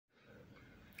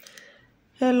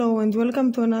Hello and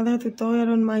welcome to another tutorial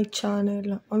on my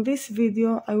channel. On this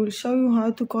video I will show you how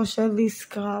to crochet this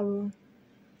scrub.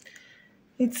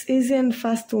 It's easy and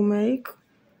fast to make.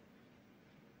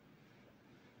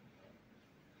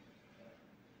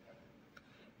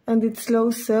 And it's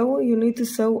slow sew, you need to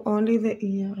sew only the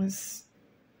ears.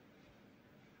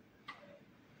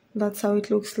 That's how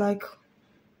it looks like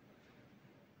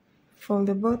from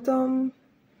the bottom.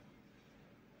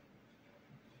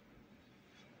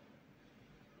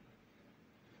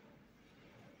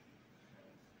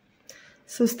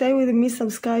 So stay with me,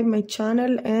 subscribe my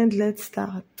channel, and let's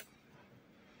start.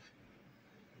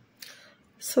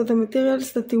 So the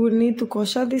materials that you will need to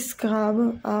crochet this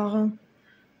scrub are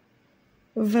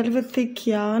velvet thick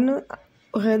yarn,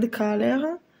 red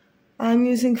color. I'm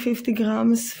using 50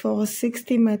 grams for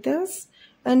 60 meters.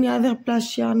 Any other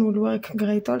plush yarn will work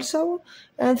great also.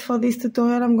 And for this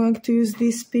tutorial I'm going to use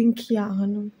this pink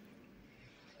yarn.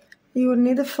 You will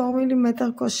need a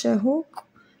 4mm crochet hook,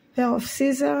 pair of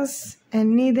scissors, a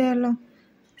needle,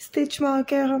 stitch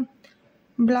marker,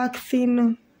 black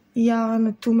thin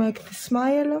yarn to make the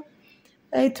smile,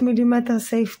 8mm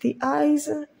safety eyes,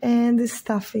 and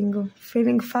stuffing,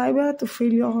 filling fiber to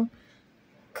fill your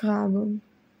crab.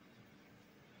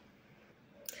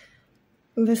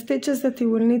 The stitches that you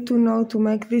will need to know to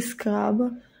make this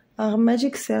crab are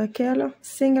magic circle,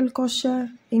 single crochet,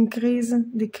 increase,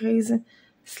 decrease,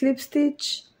 slip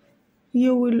stitch.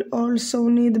 You will also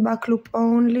need back loop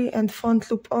only and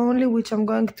front loop only, which I'm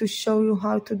going to show you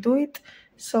how to do it.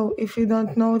 So if you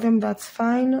don't know them, that's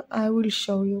fine, I will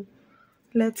show you.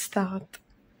 Let's start.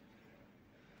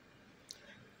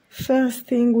 First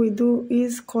thing we do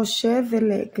is crochet the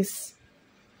legs.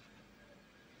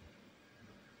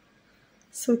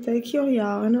 So take your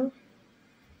yarn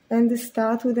and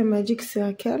start with a magic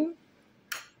circle.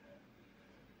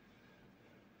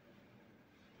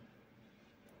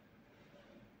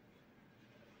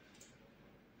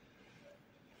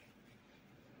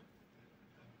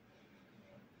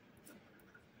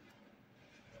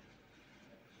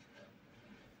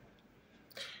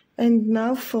 And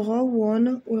now for row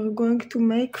 1, we're going to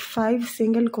make 5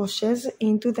 single crochets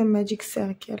into the magic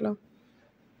circle.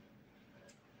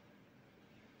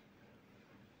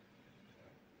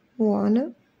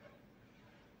 1,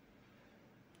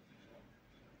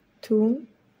 2,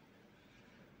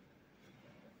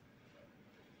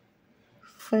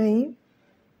 3,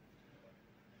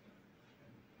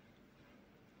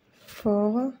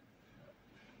 4,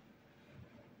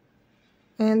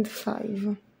 and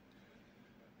 5.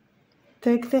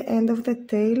 Take the end of the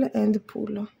tail and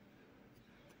pull.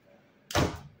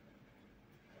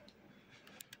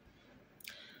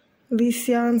 This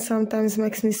yarn sometimes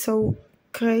makes me so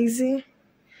crazy.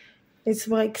 It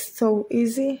breaks so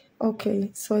easy. Okay,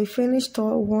 so I finished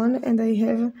row 1 and I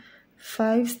have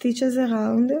 5 stitches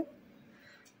around.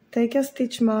 Take a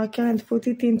stitch marker and put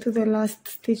it into the last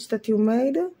stitch that you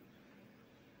made.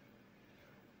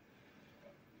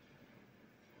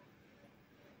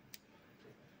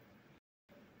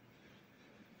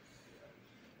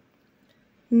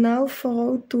 Now for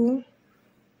row 2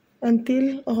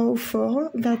 until row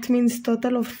 4, that means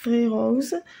total of 3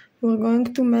 rows, we're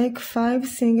going to make 5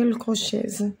 single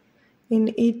crochets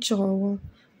in each row,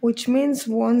 which means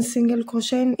 1 single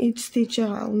crochet in each stitch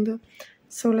around.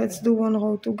 So let's do 1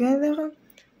 row together.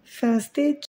 First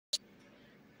stitch,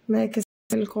 make a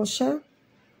single crochet.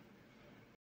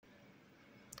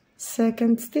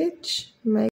 Second stitch,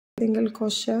 make a single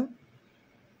crochet.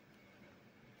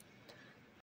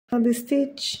 Third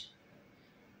stitch,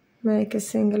 make a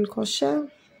single crochet.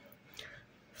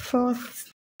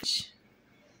 Fourth stitch,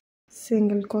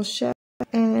 single crochet.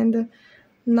 And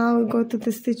now we go to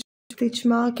the stitch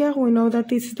marker. We know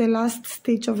that it's the last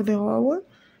stitch of the row,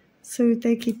 so you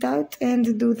take it out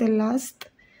and do the last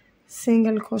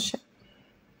single crochet.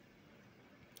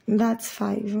 That's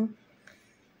 5.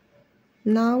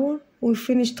 Now we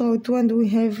finished row 2 and we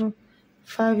have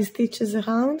 5 stitches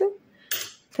around.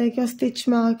 Take your stitch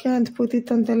marker and put it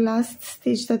on the last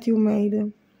stitch that you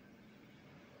made.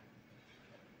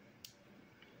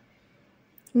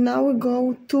 Now we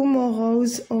go 2 more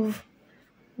rows of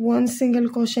 1 single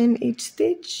crochet in each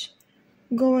stitch.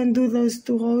 Go and do those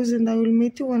 2 rows and I will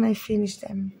meet you when I finish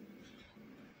them.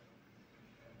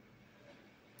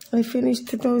 I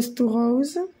finished those 2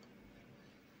 rows.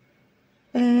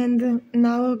 And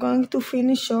now we're going to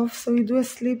finish off, so you do a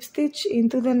slip stitch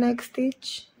into the next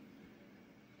stitch.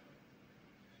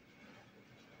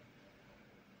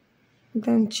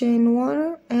 Then chain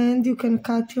 1 and you can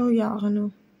cut your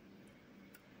yarn.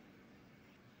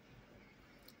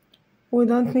 We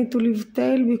don't need to leave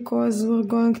tail because we're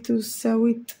going to sew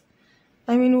it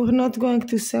I mean, we're not going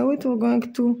to sew it, we're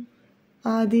going to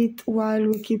add it while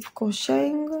we keep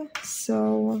crocheting.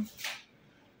 So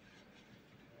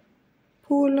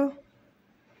pull,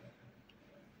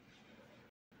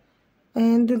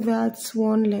 and that's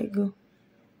one leg.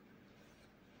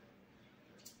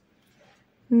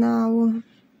 Now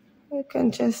we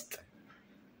can just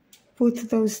put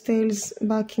those tails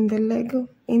back in the leg,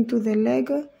 into the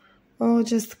leg, or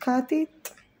just cut it.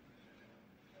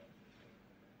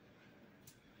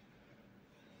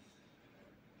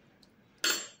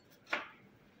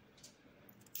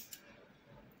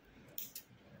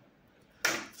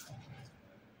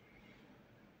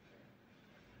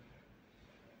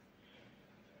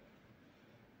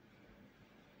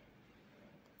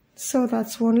 So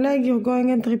that's one leg. You're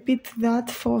going and repeat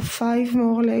that for 5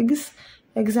 more legs,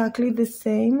 exactly the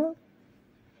same.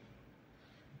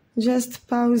 Just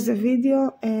pause the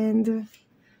video and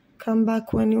come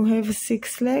back when you have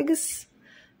 6 legs.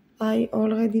 I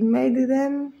already made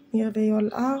them, here they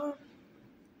all are.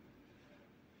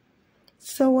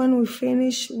 So when we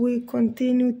finish, we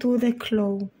continue to the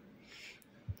claw,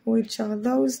 which are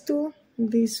those two,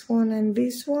 this one and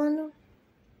this one.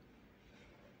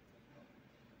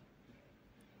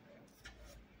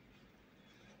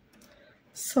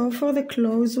 So for the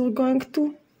claws, we're going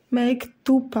to make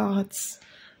 2 parts.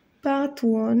 Part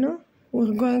 1,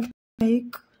 we're going to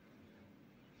make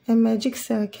a magic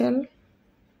circle.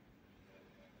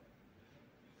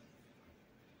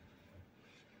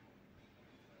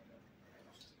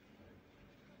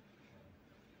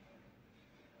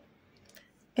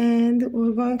 And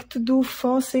we're going to do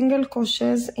 4 single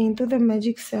crochets into the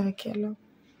magic circle.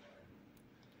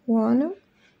 1,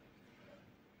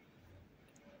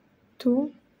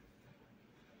 2,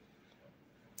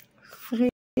 3,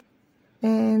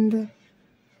 and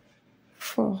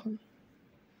 4.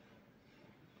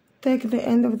 Take the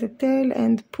end of the tail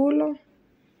and pull.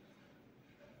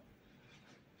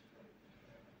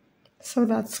 So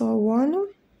that's row 1.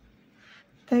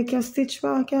 Take your stitch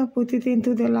marker, put it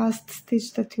into the last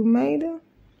stitch that you made.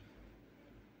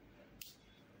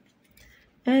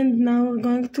 And now we're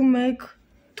going to make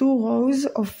 2 rows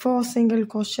of 4 single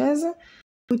crochets,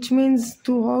 which means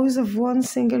 2 rows of 1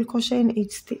 single crochet in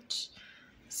each stitch.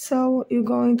 So you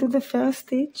go into the first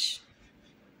stitch,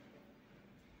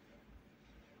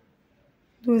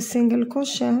 do a single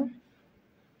crochet,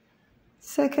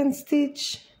 second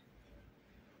stitch,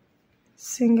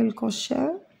 single crochet,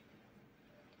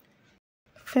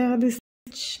 third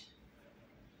stitch,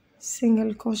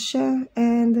 single crochet,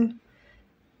 and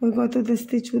we go to the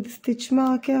stitch with the stitch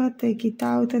marker, take it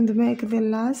out and make the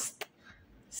last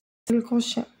single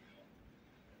crochet.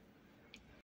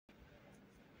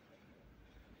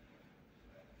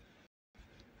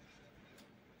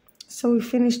 So we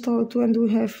finished row 2 and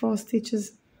we have 4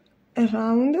 stitches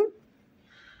around.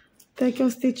 Take your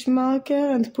stitch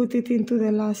marker and put it into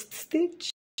the last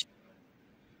stitch.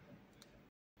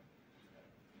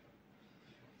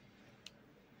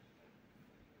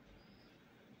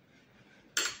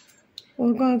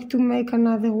 We're going to make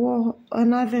another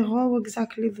row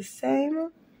exactly the same.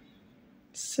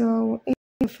 So in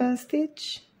the first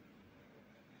stitch,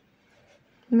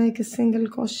 make a single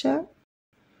crochet,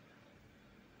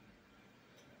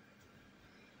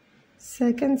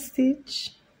 second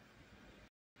stitch,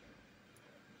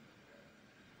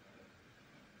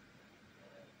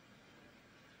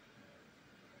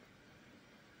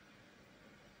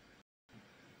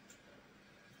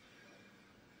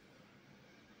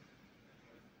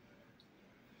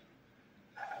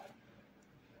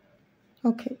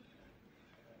 okay.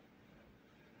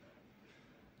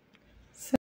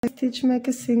 Second stitch, make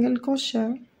a single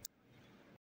crochet,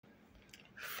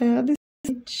 third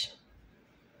stitch,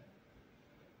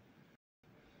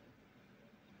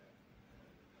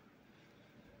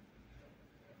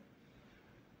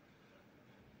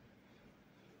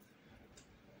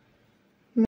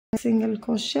 make a single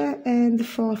crochet, and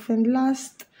fourth and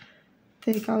last,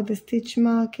 take out the stitch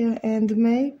marker and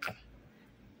make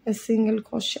a single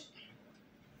crochet.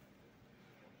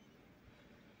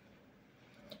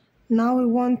 Now we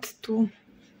want to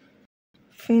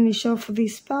finish off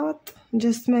this part.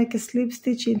 Just make a slip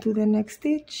stitch into the next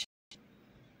stitch,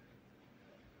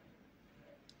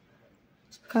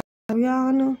 cut our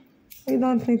yarn, we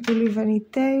don't need to leave any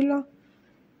tail,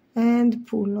 and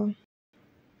pull.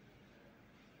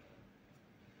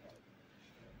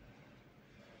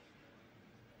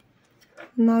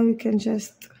 Now you can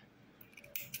just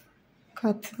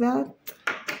cut that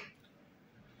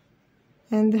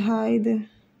and hide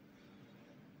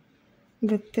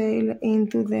the tail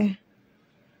into the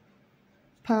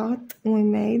part we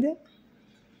made.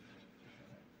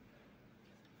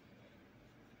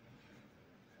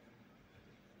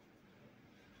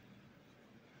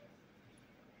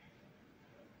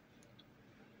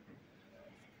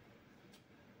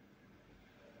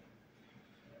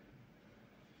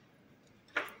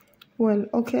 well,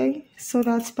 okay, so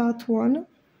that's part 1.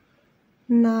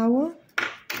 Now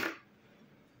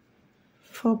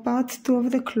for part 2 of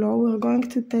the claw, we're going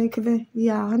to take the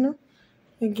yarn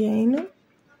again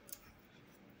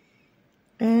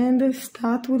and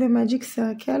start with a magic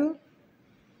circle.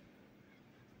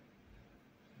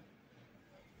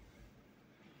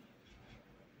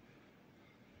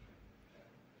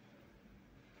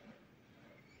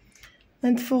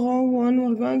 And for row 1,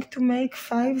 we're going to make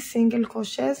 5 single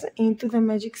crochets into the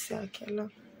magic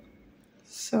circle.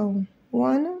 So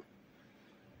 1,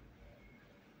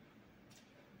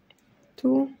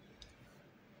 2,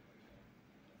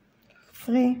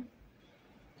 3,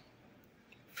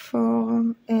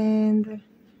 4, and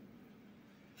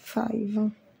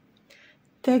 5.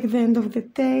 Take the end of the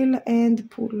tail and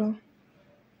pull.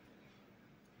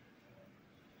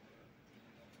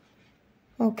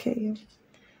 Okay,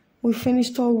 we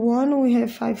finished row 1, we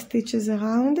have 5 stitches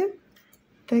around.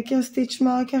 Take your stitch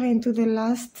marker into the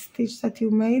last stitch that you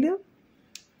made.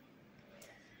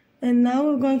 And now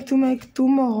we're going to make 2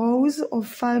 more rows of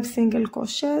 5 single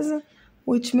crochets,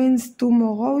 which means 2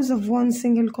 more rows of 1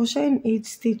 single crochet in each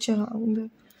stitch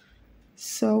around.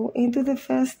 So into the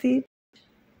first stitch,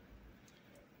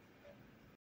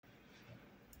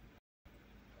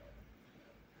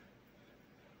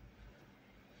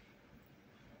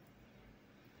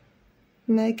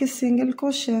 make a single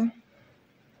crochet,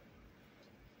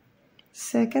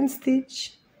 second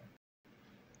stitch,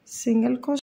 single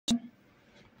crochet,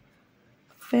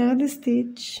 third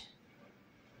stitch,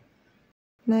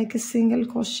 make a single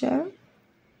crochet,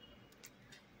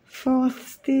 fourth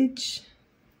stitch,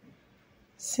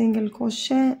 single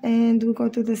crochet, and we go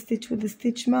to the stitch with the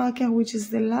stitch marker, which is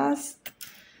the last.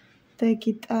 Take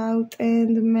it out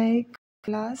and make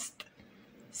last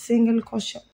single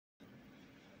crochet.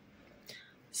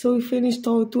 So we finished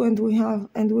row 2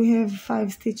 and we have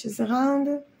 5 stitches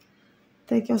around.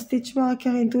 Take your stitch marker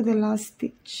into the last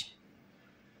stitch.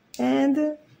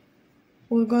 And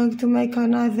we're going to make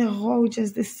another row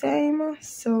just the same.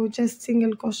 So just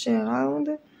single crochet around.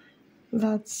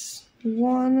 That's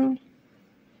 1,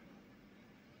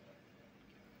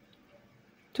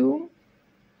 2,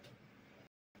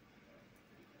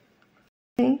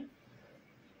 3,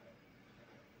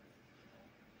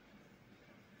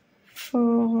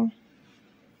 4,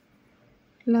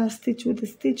 last stitch with the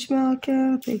stitch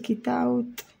marker, take it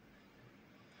out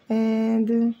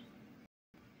and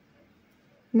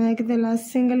make the last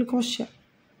single crochet.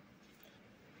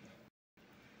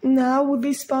 Now with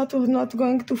this part we're not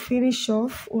going to finish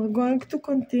off, we're going to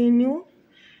continue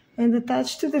and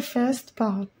attach to the first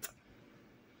part.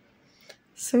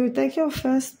 So you take your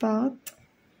first part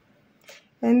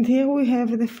and here we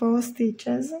have the 4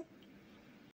 stitches.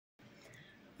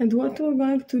 And what we're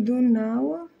going to do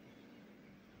now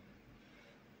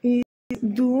is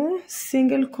do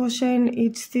single crochet in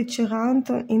each stitch around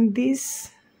in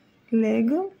this leg.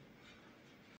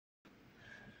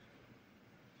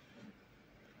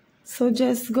 So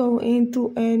just go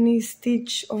into any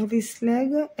stitch of this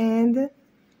leg and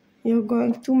you're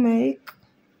going to make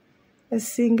a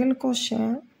single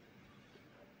crochet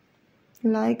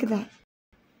like that.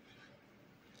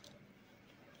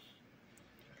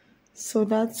 So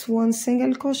that's 1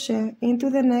 single crochet into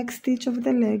the next stitch of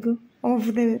the leg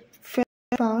of the first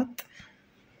part,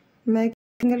 make a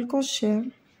single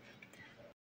crochet,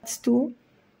 that's 2,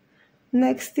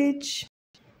 next stitch,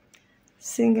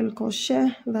 single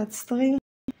crochet, that's 3,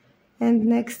 and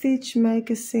next stitch make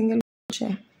a single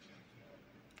crochet,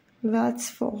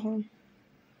 that's 4.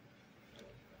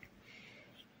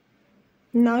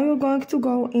 Now you're going to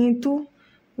go into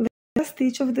the first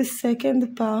stitch of the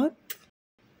second part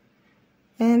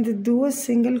and do a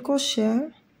single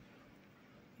crochet,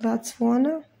 that's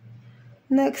 1,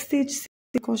 next stitch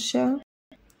single crochet,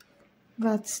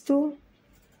 that's 2,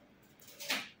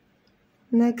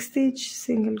 next stitch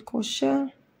single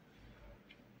crochet,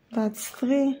 that's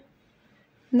 3,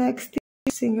 next stitch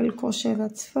single crochet,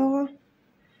 that's 4,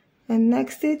 and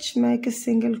next stitch make a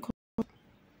single crochet,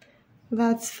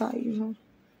 that's 5.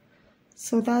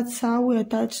 So that's how we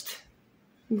attached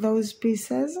those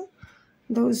pieces,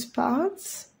 those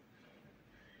parts.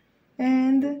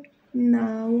 And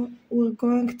now we're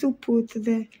going to put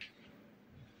the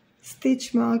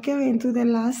stitch marker into the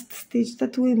last stitch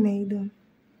that we made.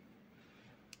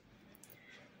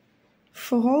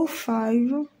 For row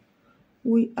 5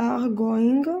 we are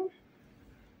going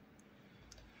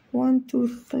 1, 2,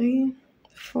 3,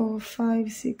 4,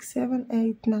 5, 6, 7,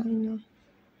 8, 9.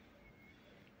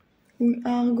 We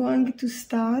are going to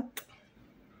start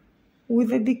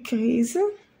with a decrease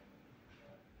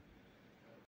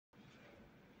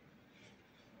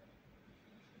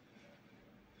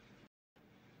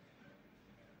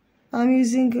I'm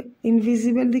using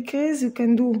invisible decrease. You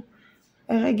can do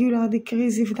a regular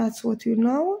decrease if that's what you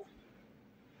know.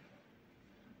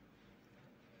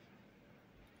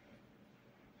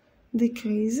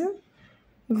 Decrease,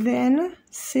 then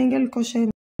single crochet in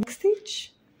the next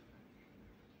stitch,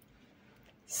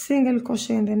 single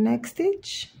crochet in the next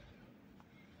stitch,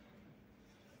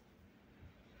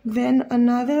 then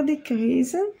another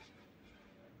decrease,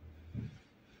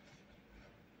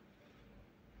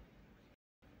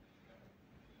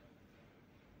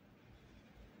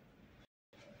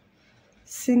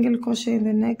 single crochet in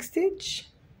the next stitch,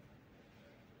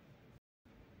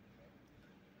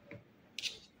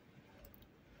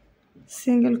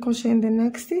 single crochet in the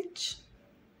next stitch,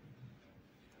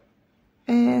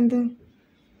 and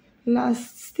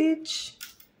last stitch,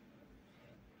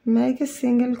 make a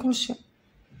single crochet.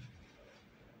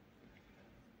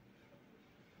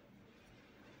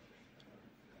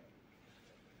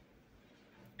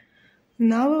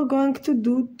 Now we're going to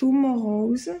do 2 more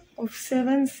rows of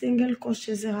 7 single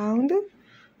crochets around,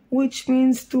 which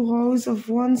means 2 rows of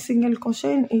 1 single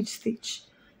crochet in each stitch.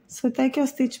 So take your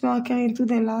stitch marker into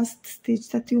the last stitch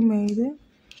that you made,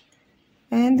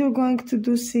 and you're going to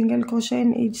do single crochet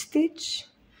in each stitch.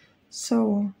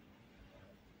 So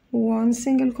 1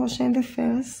 single crochet in the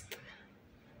first,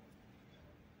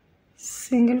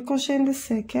 single crochet in the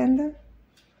second,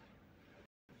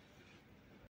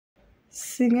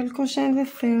 single crochet in the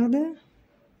third,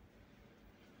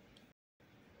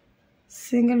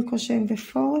 single crochet in the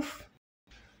fourth,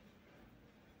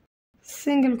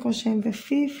 single crochet in the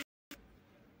fifth,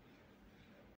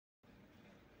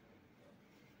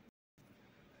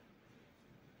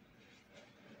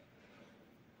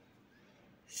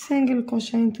 single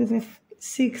crochet into the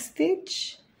 6th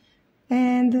stitch,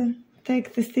 and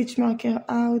take the stitch marker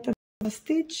out of the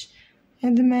stitch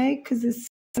and make the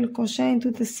single crochet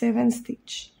into the 7th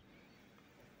stitch.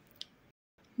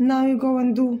 Now you go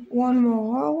and do 1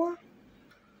 more row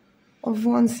of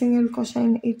 1 single crochet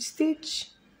in each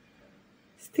stitch,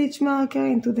 stitch marker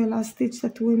into the last stitch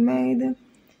that we made,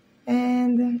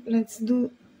 and let's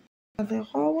do another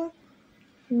row,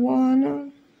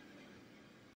 1,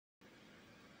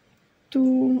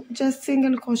 2, just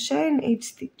single crochet in each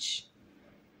stitch.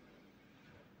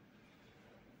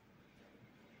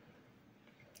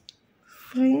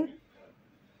 3,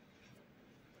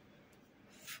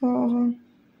 4,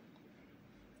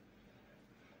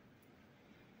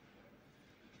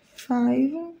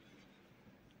 5,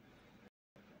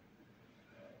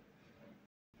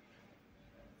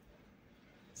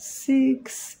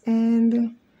 6,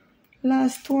 and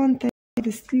last one, take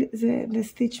the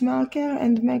stitch marker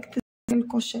and make the single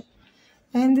crochet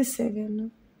and the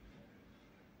 7.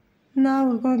 Now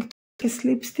we're going to take a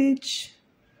slip stitch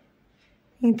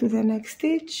into the next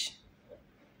stitch,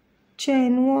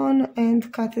 chain 1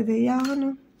 and cut the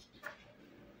yarn.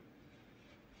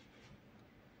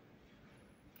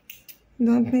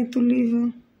 Don't need to leave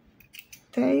a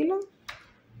tail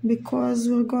because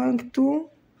we're going to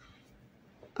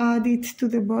add it to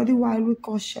the body while we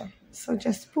crochet. So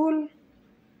just pull.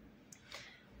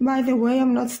 By the way,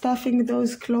 I'm not stuffing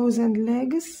those clothes and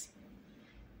legs.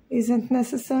 Isn't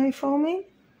necessary for me.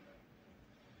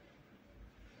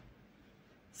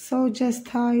 So just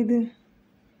hide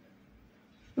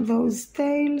those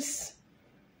tails.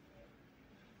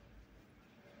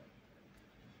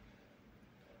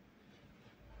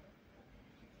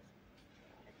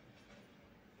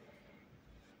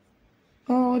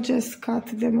 Or just cut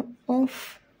them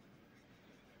off.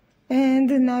 And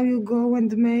now you go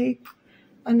and make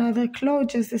another cloth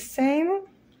just the same.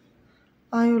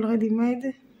 I already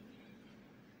made.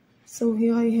 So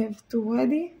here I have 2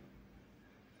 ready.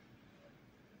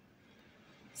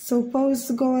 So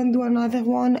pause, go and do another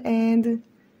one, and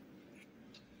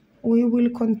we will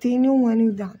continue when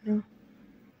you're done.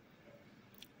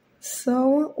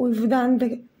 So we've done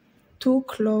the 2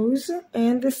 claws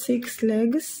and the 6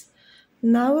 legs.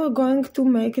 Now we're going to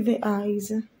make the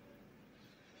eyes.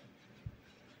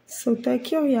 So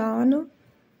take your yarn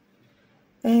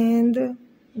and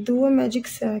do a magic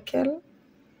circle.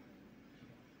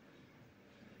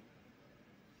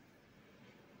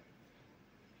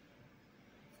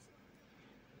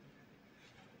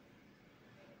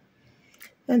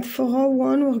 And for row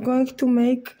 1, we're going to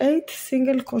make 8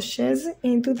 single crochets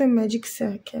into the magic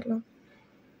circle.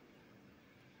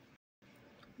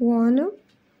 1,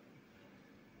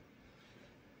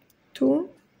 2,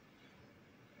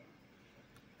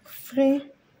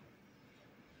 3,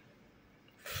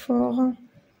 4,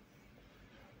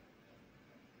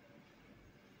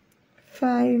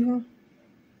 5,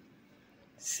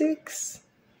 6,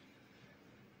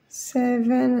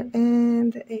 7,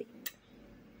 and 8.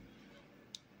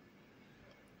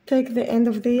 take the end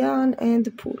of the yarn and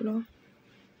pull.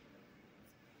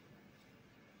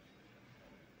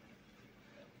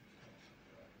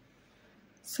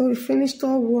 So we finished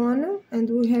row 1 and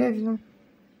we have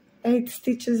 8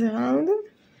 stitches around.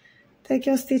 Take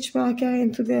your stitch marker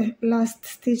into the last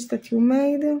stitch that you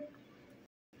made.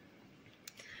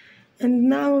 And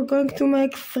now we're going to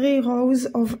make 3 rows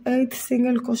of 8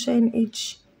 single crochet in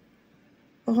each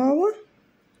row,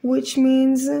 which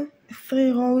means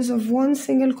 3 rows of 1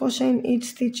 single crochet in each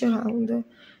stitch around.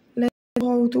 Let's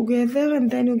row together and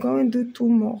then you go and do 2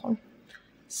 more.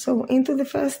 So into the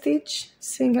first stitch,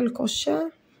 single crochet,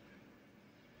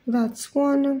 that's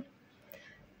 1.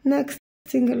 Next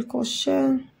single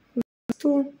crochet,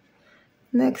 2.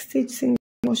 Next stitch single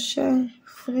crochet,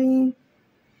 3,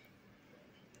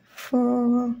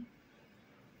 4,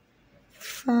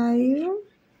 5,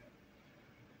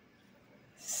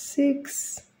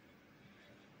 6,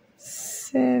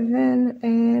 7,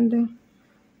 and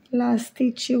last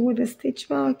stitch here with a stitch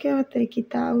marker, take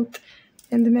it out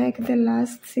and make the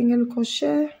last single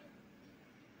crochet.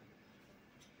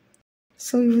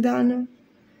 So you've done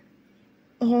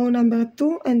row number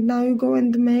 2, and now you go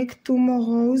and make 2 more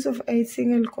rows of 8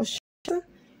 single crochet,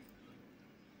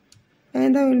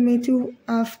 and I will meet you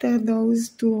after those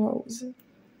 2 rows.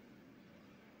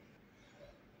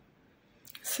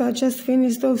 So I just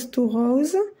finished those 2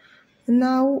 rows.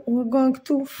 Now we're going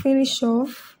to finish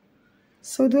off.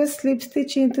 So do a slip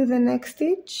stitch into the next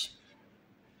stitch,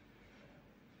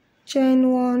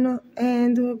 chain 1,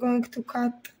 and we're going to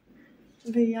cut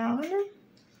the yarn.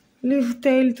 Leave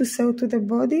tail to sew to the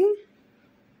body,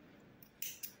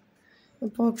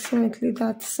 approximately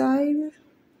that side,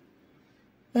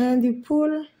 and you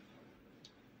pull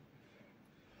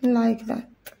like that.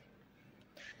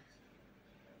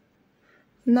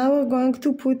 Now we're going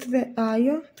to put the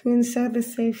eye, to insert the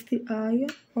safety eye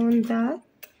on that.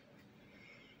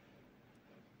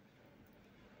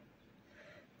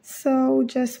 So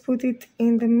just put it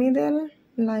in the middle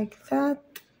like that.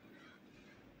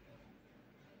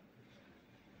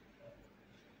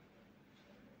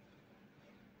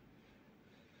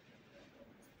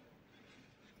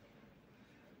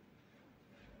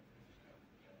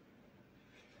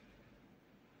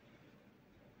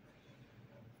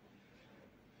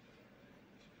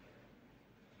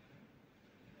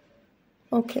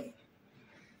 Okay.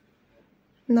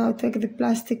 Now take the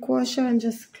plastic washer and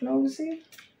just close it.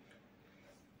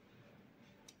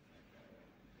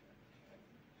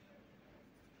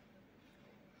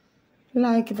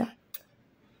 Like that.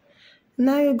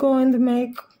 Now you go and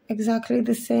make exactly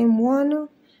the same one,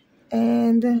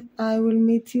 and I will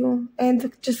meet you,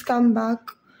 and just come back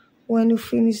when you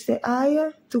finish the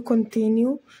eye to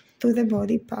continue to the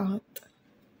body part.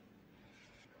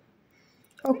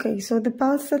 Okay, so the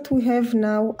parts that we have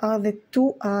now are the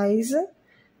 2 eyes,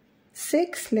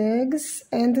 6 legs,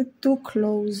 and 2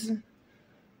 claws.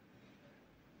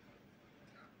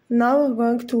 Now we're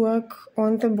going to work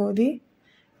on the body,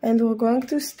 and we're going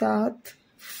to start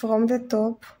from the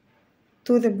top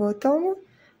to the bottom,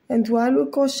 and while we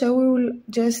crochet we will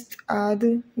just add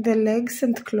the legs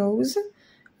and claws,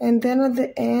 and then at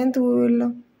the end we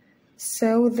will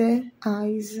sew the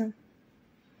eyes.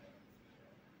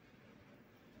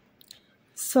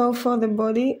 So for the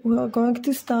body we are going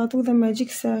to start with a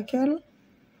magic circle.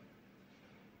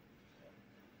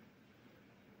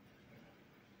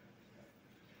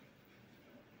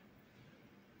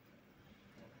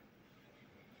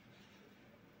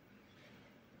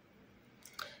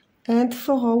 And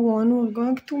for row 1 we're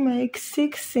going to make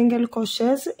 6 single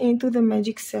crochets into the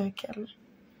magic circle.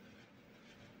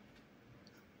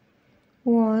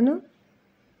 1,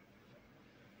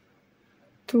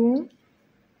 2,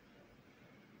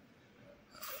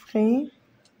 3,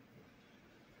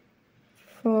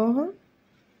 4,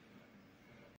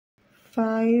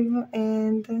 5,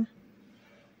 and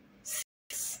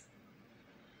 6.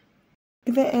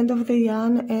 Take the end of the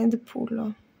yarn and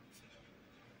pull.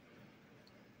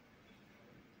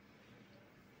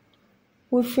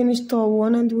 We finished row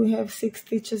 1 and we have 6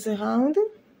 stitches around.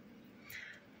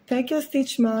 Take your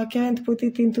stitch marker and put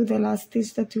it into the last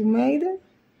stitch that you made.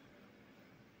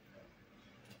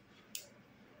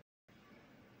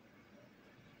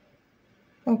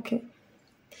 Okay.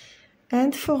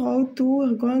 And for row 2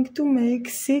 we're going to make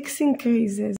 6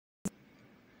 increases.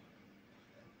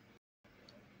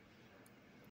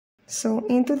 So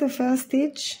into the first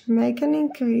stitch, make an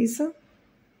increase,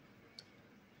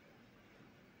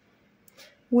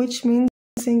 which means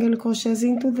single crochets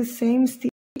into the same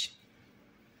stitch.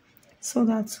 So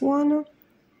that's 1.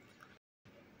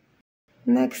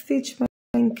 Next stitch, make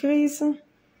an increase,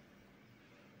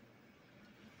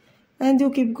 and you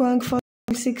keep going for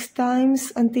 6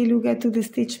 times until you get to the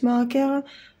stitch marker.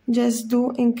 Just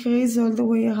do increase all the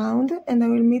way around, and I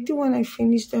will meet you when I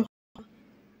finish the row.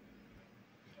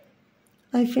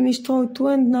 I finished row 2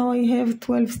 and now I have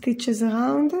 12 stitches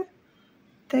around.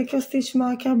 Take your stitch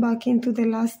marker back into the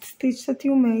last stitch that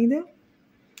you made.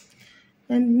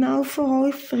 And now for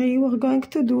row 3 we're going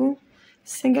to do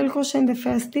single crochet in the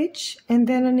first stitch and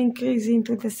then an increase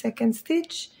into the second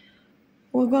stitch.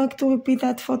 We're going to repeat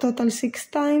that for total 6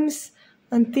 times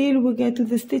until we get to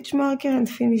the stitch marker and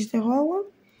finish the row.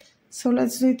 So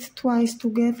let's do it twice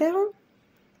together.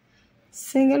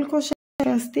 Single crochet in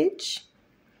the first stitch,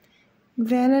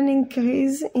 then an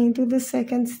increase into the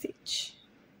second stitch.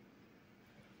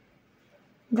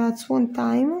 That's one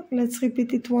time. Let's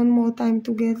repeat it one more time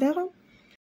together.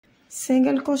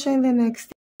 Single crochet in the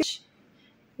next stitch,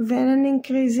 then an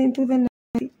increase into the next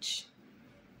stitch.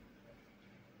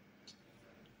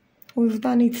 We've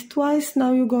done it twice.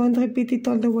 Now you go and repeat it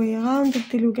all the way around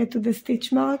until you get to the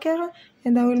stitch marker,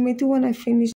 and I will meet you when I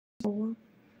finish the row.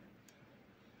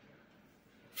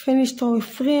 Finished row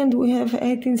 3 and we have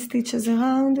 18 stitches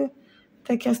around.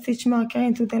 Take your stitch marker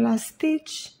into the last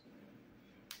stitch.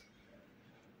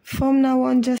 From now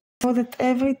on, just know that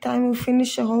every time you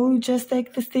finish a row, you just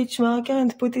take the stitch marker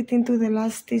and put it into the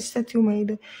last stitch that you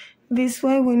made. This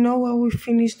way we know where we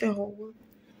finished the row.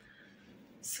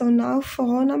 So now for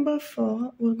row number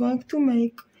 4, we're going to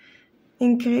make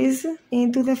increase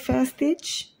into the first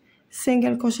stitch,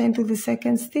 single crochet into the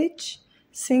second stitch,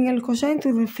 single crochet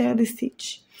into the third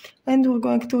stitch. And we're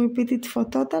going to repeat it for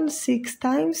total 6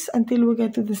 times until we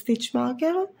get to the stitch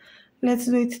marker. Let's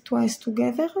do it twice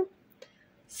together.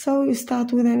 So you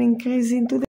start with an increase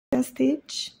into the first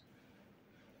stitch,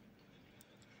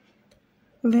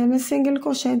 then a single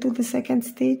crochet into the second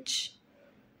stitch,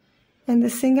 and a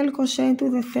single crochet into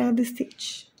the third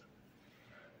stitch.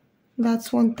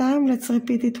 That's one time. Let's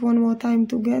repeat it one more time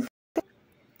together.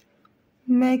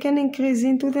 Make an increase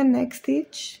into the next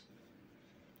stitch,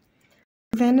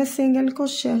 then a single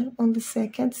crochet on the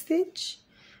second stitch,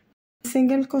 a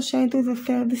single crochet into the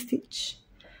third stitch.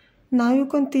 Now you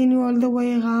continue all the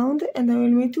way around, and I will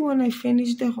meet you when I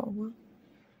finish the row.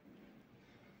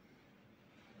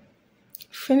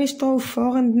 Finished row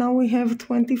 4 and now we have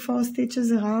 24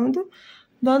 stitches around.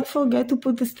 Don't forget to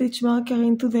put the stitch marker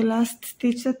into the last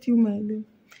stitch that you made.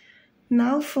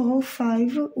 Now for row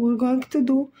 5 we're going to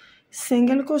do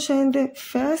single crochet in the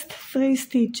first 3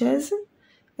 stitches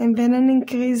and then an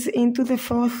increase into the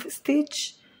 4th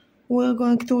stitch. We're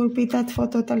going to repeat that for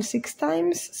total 6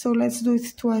 times, so let's do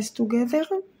it twice together.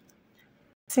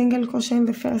 Single crochet in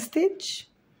the first stitch,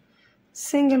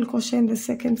 single crochet in the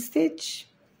second stitch,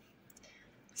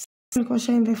 single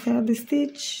crochet in the third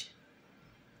stitch,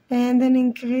 and an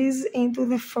increase into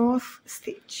the 4th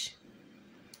stitch.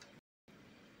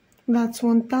 That's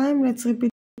one time. Let's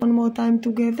repeat one more time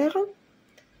together.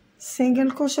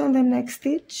 Single crochet in the next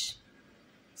stitch,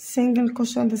 single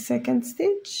crochet in the second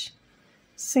stitch,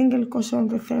 single crochet on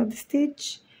the third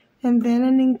stitch, and then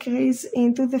an increase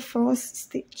into the 4th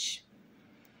stitch.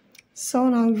 So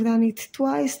now we've done it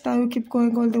twice. Now you keep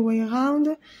going all the way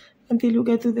around until you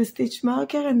get to the stitch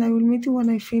marker, and I will meet you when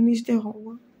I finish the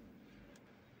row.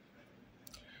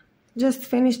 Just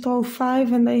finished row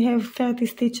 5 and I have 30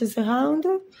 stitches around.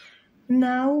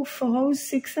 Now for rows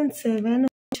 6 and 7,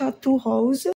 which are 2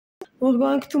 rows, we're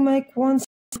going to make 1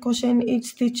 single crochet in each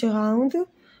stitch around,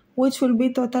 which will be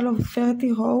a total of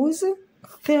 30 rows,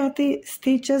 30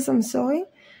 stitches,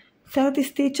 30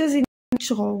 stitches in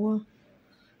each row.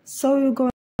 So you're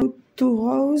going to do 2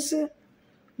 rows,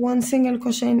 1 single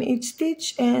crochet in each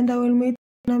stitch, and I will meet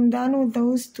when I'm done with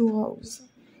those 2 rows.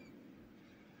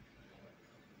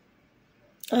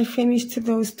 I finished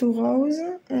those 2 rows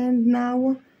and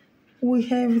now we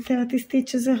have 30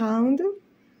 stitches around.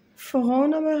 For row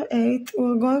number 8,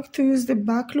 we're going to use the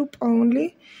back loop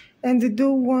only and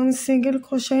do 1 single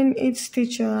crochet in each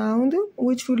stitch around,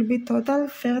 which will be total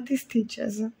 30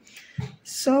 stitches.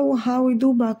 So how we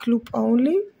do back loop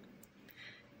only?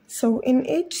 So in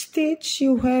each stitch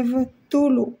you have 2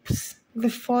 loops. The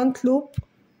front loop,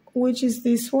 which is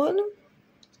this one,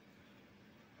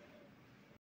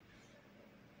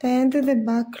 and the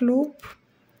back loop,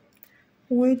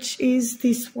 which is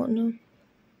this one.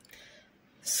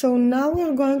 So now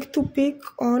we're going to pick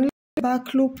only the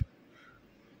back loop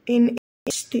in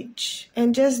each stitch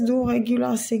and just do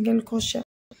regular single crochet.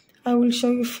 I will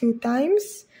show you a few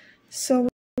times. So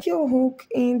put your hook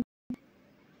in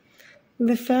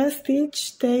the first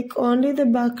stitch, take only the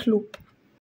back loop.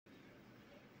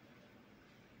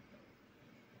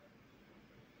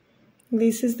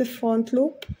 This is the front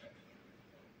loop.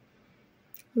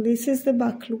 This is the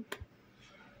back loop.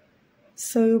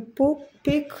 So you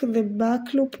pick the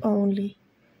back loop only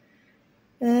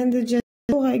and just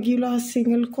do regular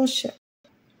single crochet.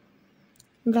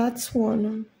 That's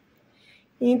one.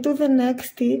 Into the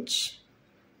next stitch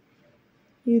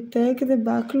you take the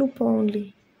back loop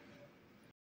only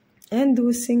and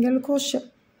do single crochet.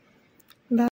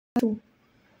 That's two.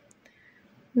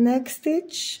 Next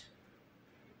stitch,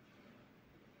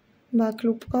 back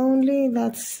loop only,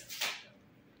 that's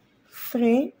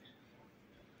 3.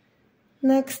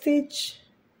 Next stitch,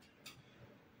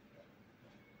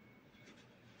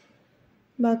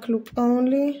 back loop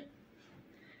only,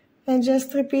 and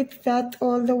just repeat that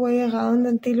all the way around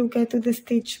until you get to the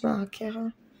stitch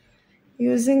marker,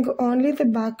 using only the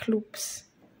back loops.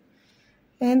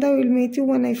 And I will meet you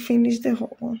when I finish the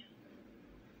row.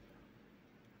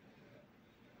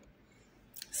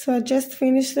 So I just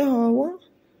finished the row,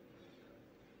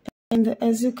 and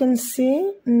as you can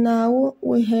see, now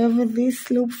we have this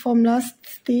loop from last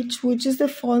stitch, which is the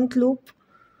front loop,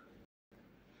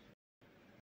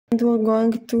 and we're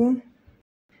going to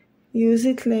use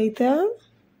it later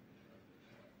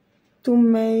to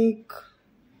make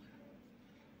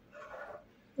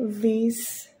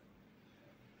this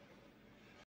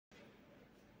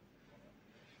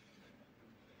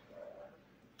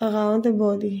around the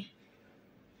body.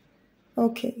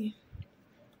 Okay,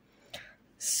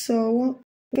 so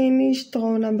finished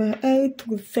row number 8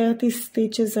 with 30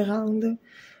 stitches around.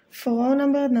 For row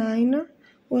number 9,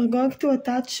 we're going to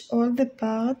attach all the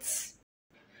parts,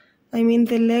 I mean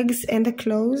the legs and the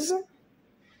claws.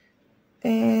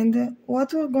 And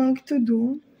what we're going to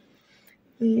do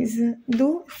is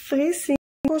do 3 single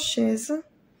crochets,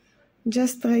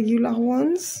 just regular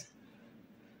ones.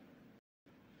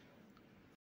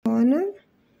 1,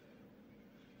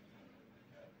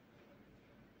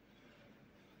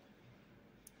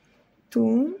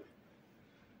 2,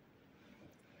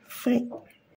 3.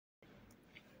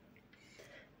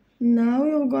 Now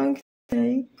you're going to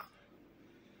take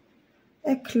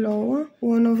a claw,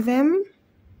 one of them,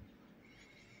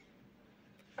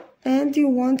 and you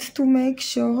want to make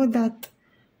sure that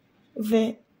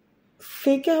the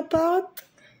thicker part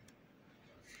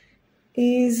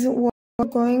is what we're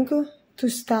going to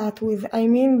start with. I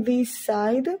mean this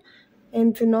side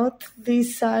and not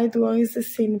this side where is the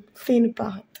thin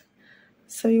part.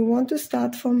 So you want to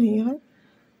start from here.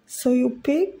 So you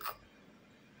pick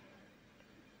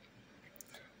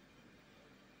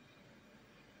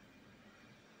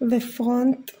the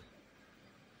front.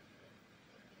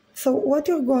 So what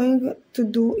you're going to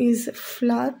do is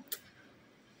flat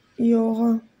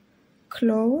your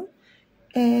claw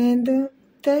and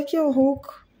take your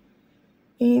hook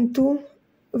into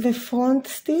the front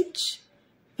stitch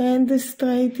and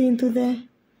straight into the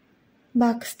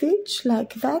back stitch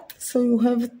like that. So you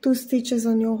have 2 stitches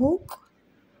on your hook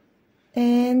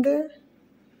and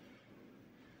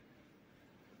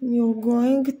you're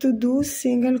going to do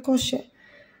single crochet.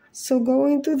 So go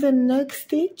into the next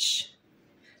stitch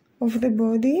of the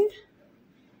body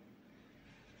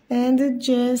and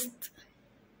just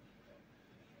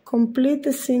complete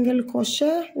the single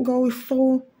crochet. Go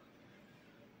through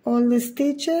all the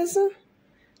stitches,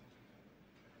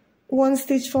 1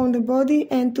 stitch from the body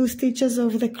and 2 stitches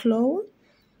of the claw,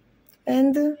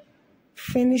 and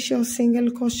finish your single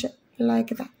crochet like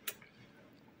that.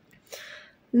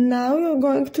 Now you're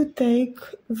going to take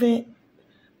the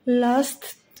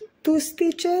last 2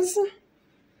 stitches,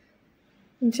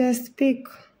 just pick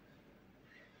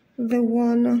the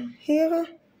one here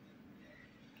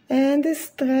and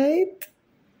straight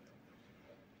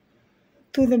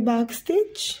to the back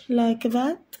stitch like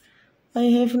that. I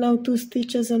have now 2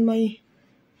 stitches on my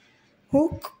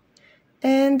hook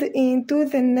and into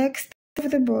the next of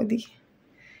the body,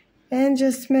 and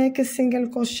just make a single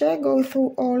crochet, go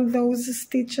through all those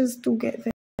stitches together.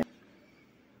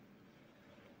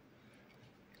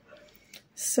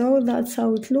 So that's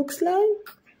how it looks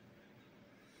like,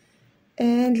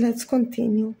 and let's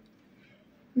continue.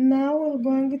 Now we're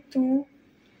going to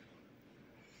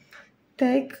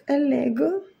take a leg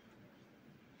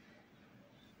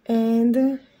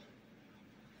and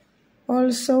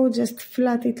also just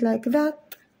flat it like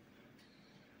that.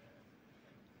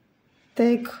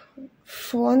 Take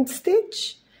front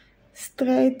stitch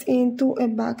straight into a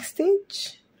back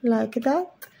stitch like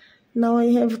that. Now I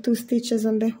have 2 stitches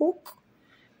on the hook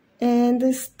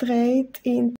and straight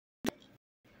into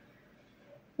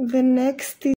the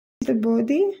next stitch of the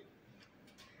body,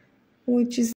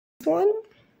 which is this one,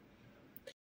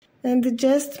 and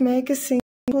just make a single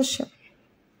crochet.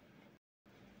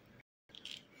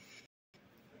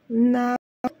 Now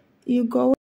you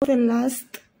go to the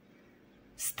last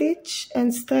stitch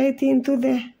and straight into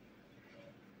the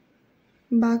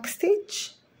back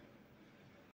stitch,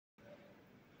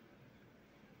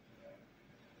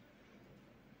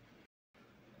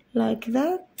 like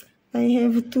that. I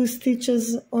have 2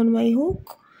 stitches on my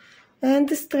hook and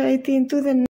straight into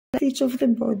the next stitch of the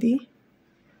body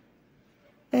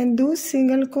and do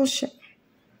single crochet.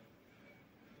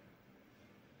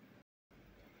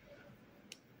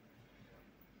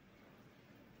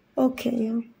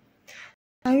 Okay,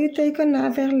 now you take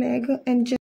another leg and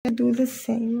just do the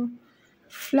same.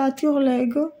 Flat your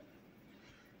leg,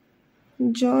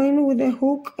 join with the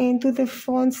hook into the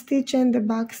front stitch and the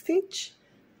back stitch,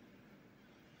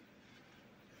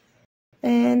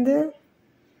 and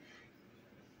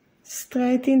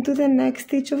straight into the next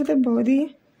stitch of the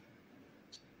body,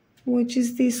 which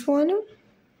is this one,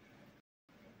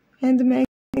 and make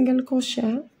single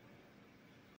crochet.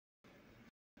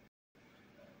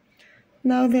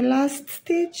 Now the last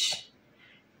stitch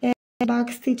and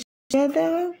back stitch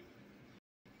together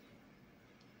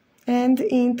and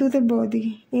into the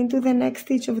body, into the next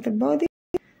stitch of the body,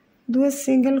 do a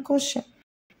single crochet.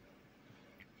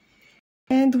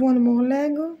 And one more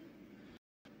leg,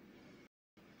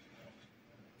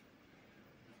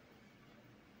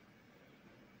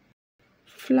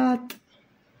 flat,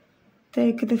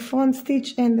 take the front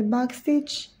stitch and the back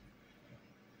stitch,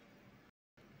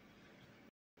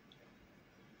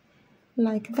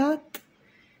 like that,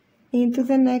 into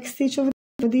the next stitch of the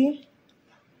body,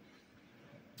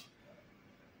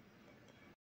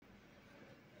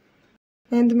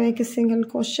 and make a single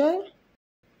crochet.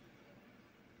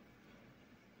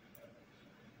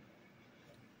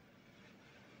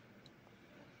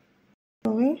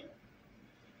 Sorry.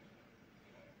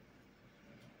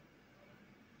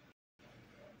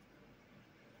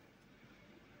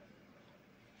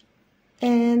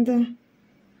 And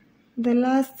the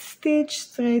last stitch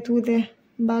straight with the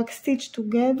back stitch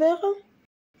together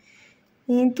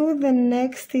into the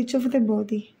next stitch of the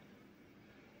body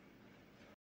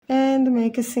and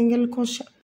make a single crochet.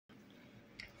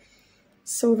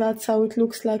 So that's how it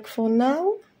looks like for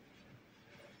now.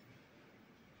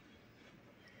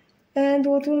 And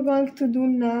what we're going to do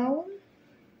now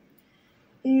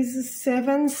is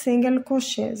 7 single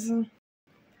crochets.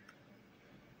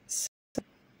 So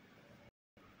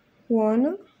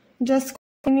 1, just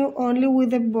continue only with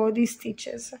the body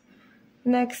stitches.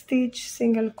 Next stitch,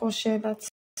 single crochet, that's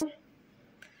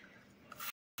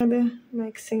 3rd,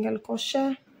 make single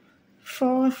crochet,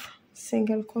 4th,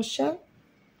 single crochet,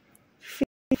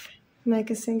 5th, make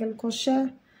a single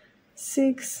crochet,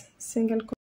 6th, single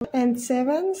crochet, and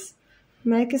 7th,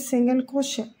 make a single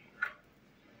crochet.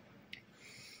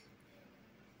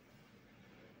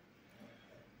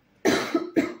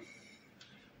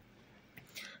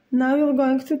 Now you're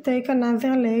going to take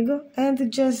another leg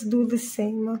and just do the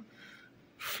same.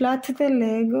 Flat the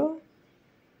leg,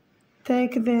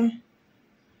 take the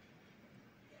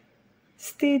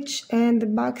stitch and the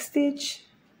back stitch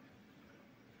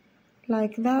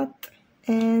like that,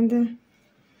 and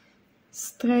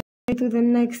straight to the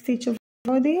next stitch of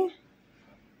the body,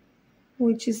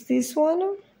 which is this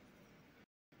one,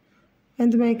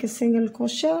 and make a single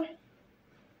crochet.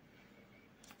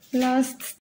 Last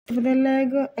stitch of the leg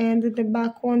and the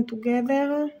back one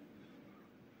together,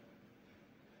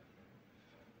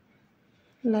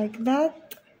 like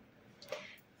that,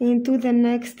 into the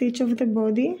next stitch of the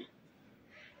body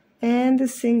and a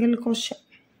single crochet.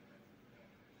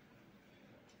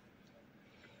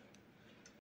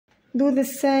 Do the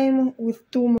same with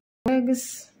 2 more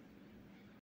legs.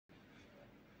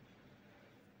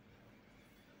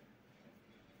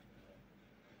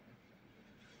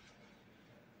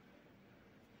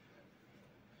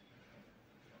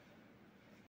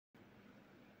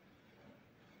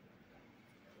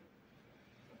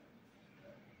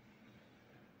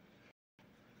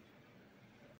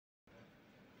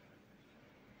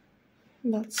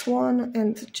 That's one,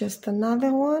 and just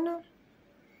another one.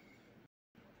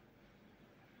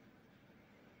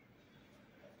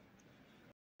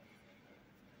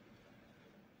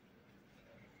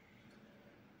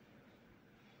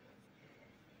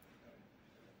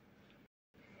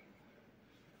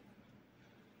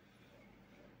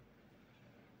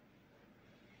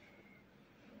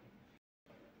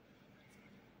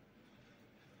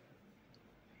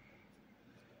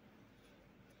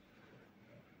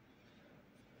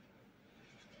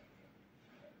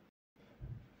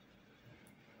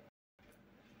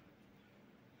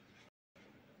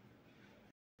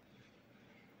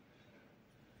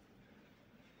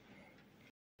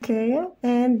 Okay,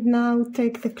 and now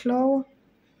take the claw.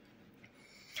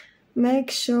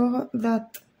 Make sure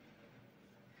that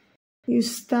you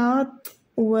start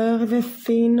where the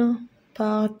thin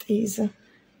part is.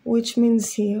 which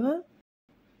means here,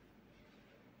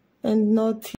 and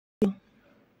not here.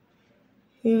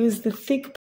 Here is the thick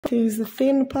part, here is the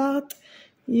thin part.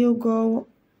 You go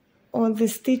all the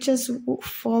stitches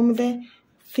from the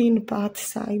thin part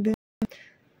side.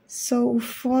 So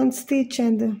front stitch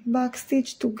and back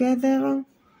stitch together.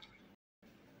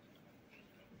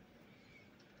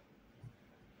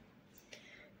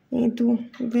 Into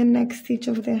the next stitch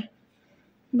of the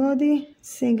body,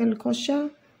 single crochet,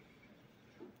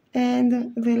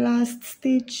 and the last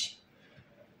stitch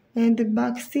and the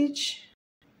back stitch,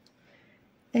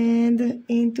 and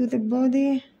into the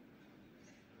body,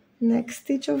 next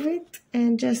stitch of it,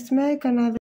 and just make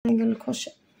another single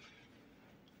crochet.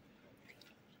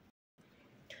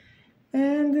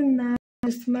 And now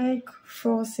just make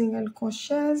 4 single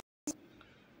crochets.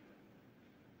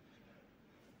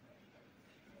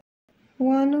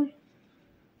 1,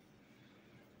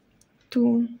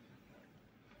 2,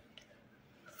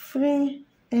 3,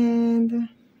 and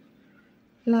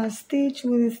last stitch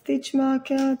with a stitch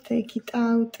marker, take it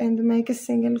out and make a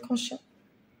single crochet.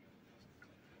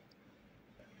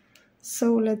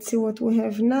 So let's see what we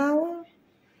have now.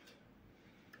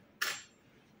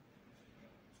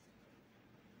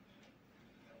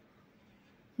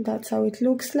 That's how it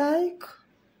looks like.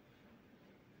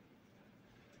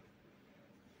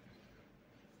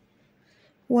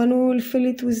 When we will fill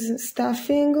it with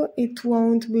stuffing, it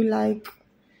won't be like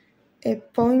a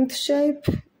point shape,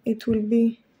 it will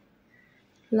be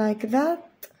like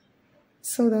that,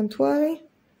 so don't worry.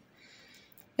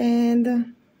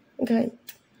 And great.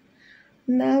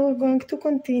 Now we're going to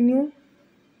continue.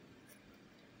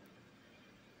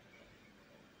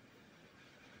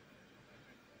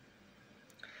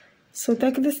 So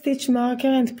take the stitch marker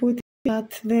and put it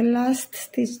at the last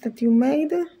stitch that you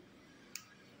made.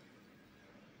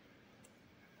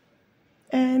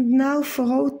 And now for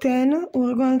row 10,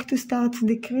 we're going to start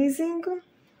decreasing.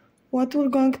 What we're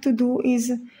going to do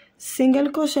is single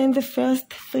crochet in the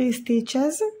first 3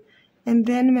 stitches and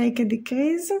then make a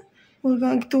decrease. We're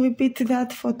going to repeat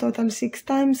that for total 6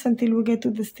 times until we get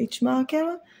to the stitch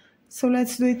marker. So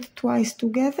let's do it twice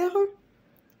together.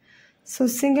 So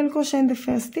single crochet in the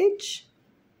first stitch,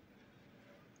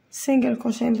 single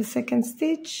crochet in the second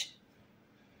stitch,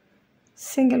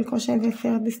 single crochet in the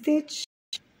third stitch,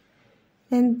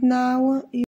 and now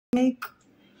you make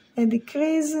a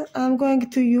decrease. I'm going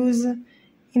to use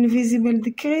invisible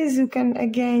decrease. You can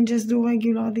again just do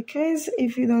regular decrease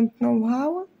if you don't know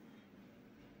how.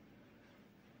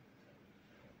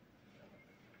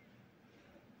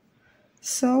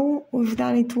 So we've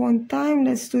done it one time,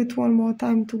 let's do it one more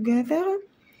time together.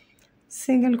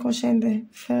 Single crochet in the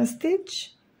first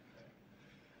stitch,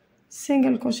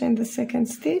 single crochet in the second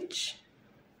stitch,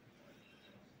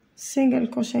 single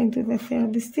crochet into the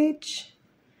third stitch,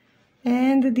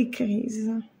 and decrease.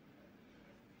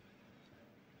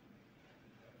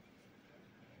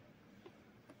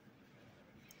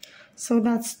 So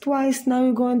that's twice. Now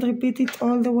you go and repeat it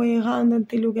all the way around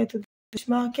until you get to the stitch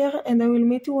marker, and I will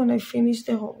meet you when I finish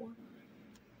the row.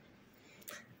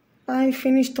 I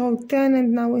finished row 10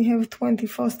 and now we have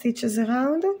 24 stitches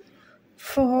around.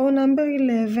 For row number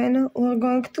 11, we're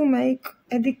going to make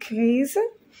a decrease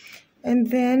and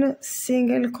then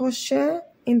single crochet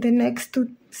in the next 2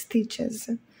 stitches.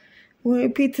 We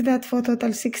repeat that for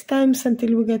total 6 times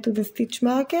until we get to the stitch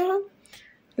marker.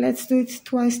 Let's do it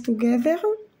twice together.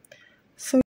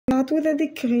 So start with a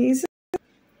decrease,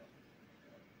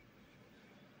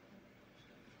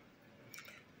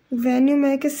 then you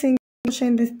make a single crochet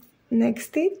in the next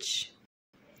stitch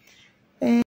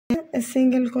and a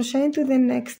single crochet into the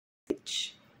next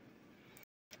stitch.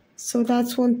 So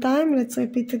that's one time. Let's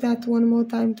repeat that one more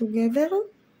time together.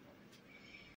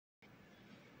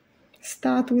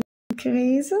 Start with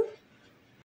decrease,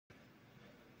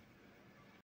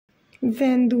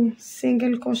 then do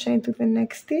single crochet into the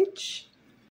next stitch,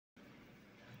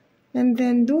 and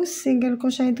then do single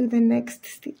crochet into the next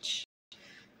stitch.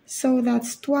 So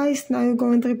that's twice. Now you're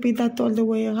going to repeat that all the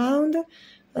way around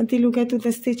until you get to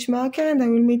the stitch marker, and I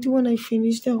will meet you when I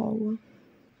finish the row.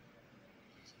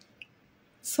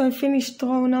 So I finished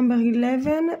row number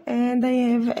 11 and I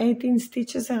have 18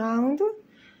 stitches around.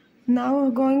 Now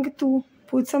we're going to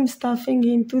put some stuffing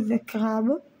into the crab.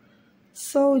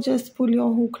 So just pull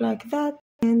your hook like that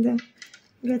and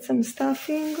get some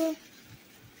stuffing.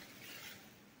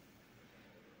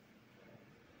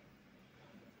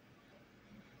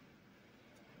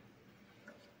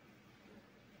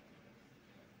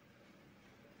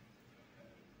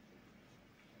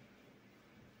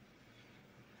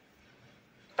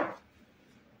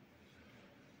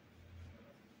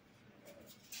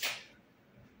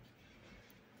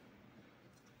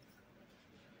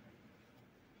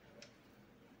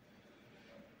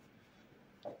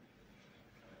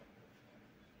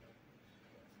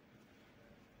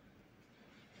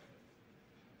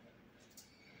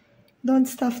 Don't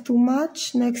stuff too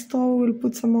much. Next row we'll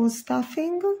put some more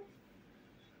stuffing.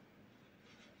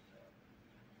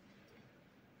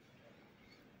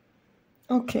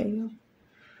 Okay,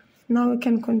 now we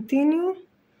can continue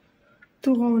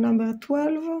to row number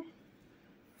 12.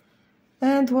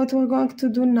 And what we're going to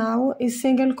do now is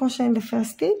single crochet in the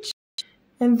first stitch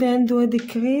and then do a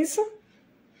decrease.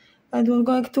 And we're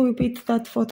going to repeat that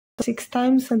for 6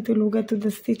 times until we get to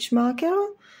the stitch marker.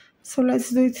 So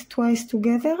let's do it twice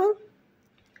together.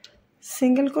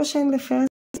 Single crochet in the first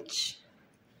stitch,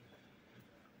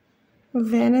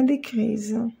 then a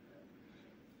decrease.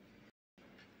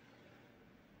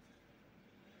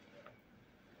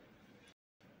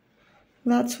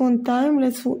 That's one time.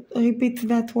 Let's repeat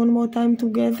that one more time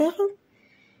together.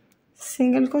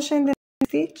 Single crochet in the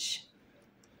stitch,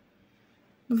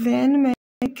 then make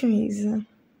a decrease.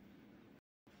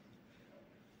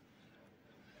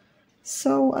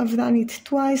 So I've done it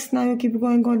twice. Now you keep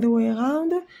going all the way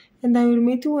around, and I will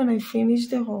meet you when I finish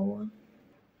the row.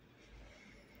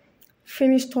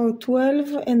 Finished row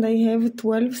 12, and I have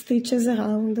 12 stitches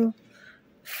around.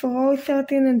 For row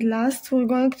 13 and last, we're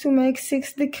going to make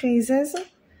 6 decreases.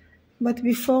 But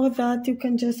before that, you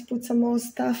can just put some more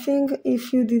stuffing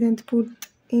if you didn't put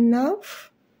enough.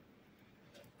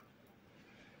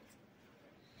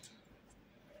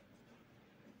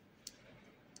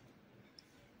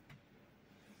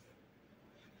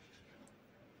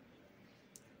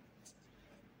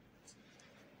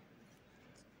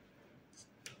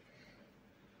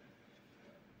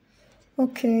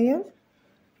 Okay,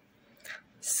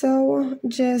 so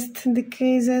just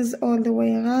decreases all the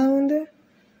way around.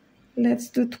 Let's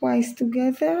do twice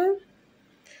together.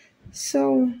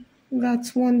 So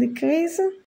that's one decrease.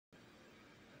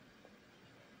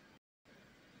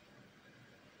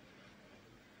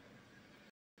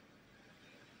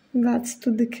 That's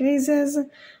 2 decreases.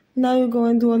 Now you go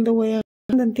and do all the way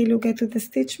around until you get to the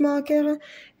stitch marker,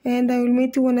 and I will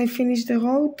meet you when I finish the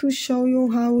row to show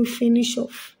you how we finish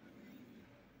off.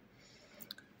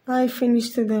 I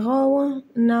finished the row.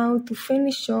 Now to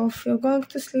finish off, you're going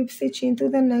to slip stitch into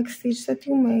the next stitch that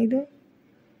you made.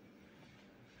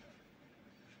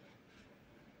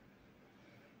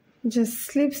 Just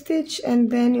slip stitch and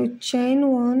then you chain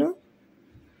 1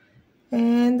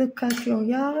 and cut your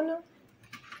yarn.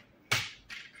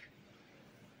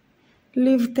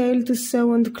 Leave tail to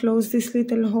sew and close this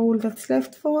little hole that's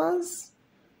left for us.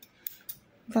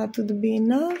 That would be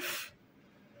enough.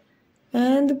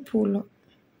 And pull.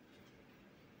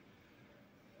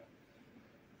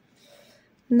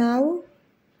 Now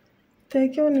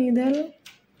take your needle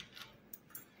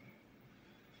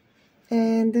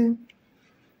and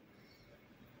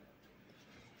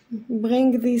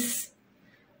bring this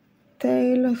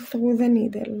tail through the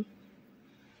needle.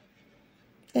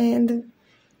 And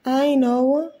I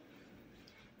know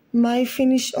my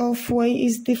finish off way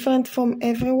is different from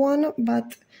everyone,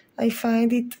 but I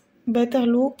find it better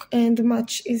look and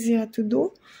much easier to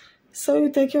do. So you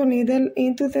take your needle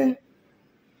into the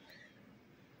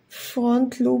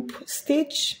front loop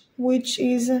stitch, which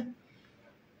is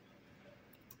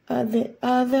at the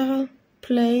other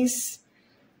place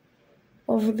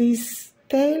of this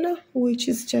tail, which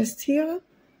is just here,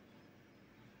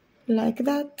 like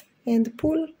that, and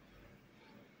pull.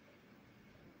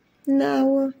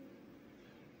 Now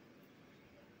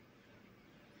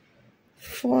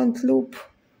front loop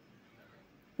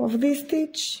of this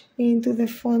stitch into the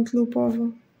front loop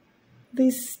of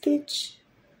this stitch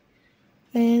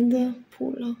and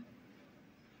pull.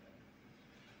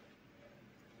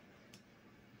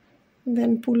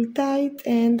 Then pull tight,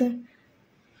 and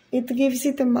it gives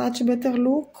it a much better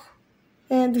look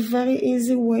and very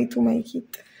easy way to make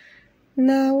it.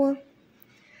 Now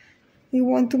you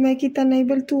want to make it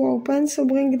unable to open, so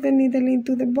bring the needle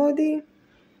into the body,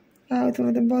 out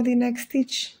of the body next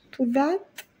stitch to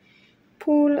that,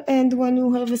 pull, and when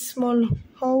you have a small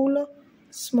hole,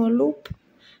 small loop,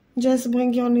 just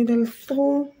bring your needle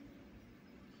through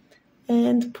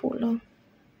and pull.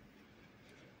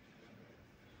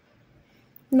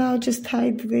 Now just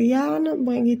hide the yarn,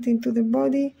 bring it into the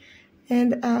body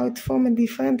and out from a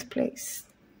different place.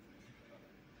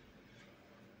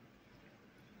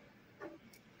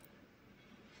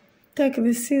 Take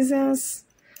the scissors,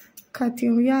 cut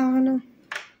your yarn,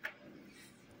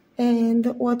 and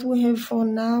what we have for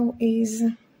now is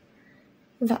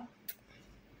that.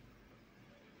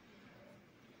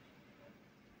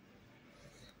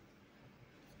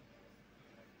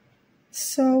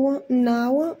 So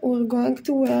now we're going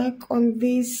to work on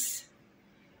this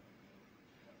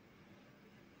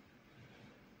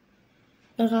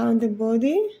around the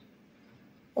body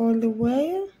all the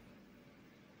way.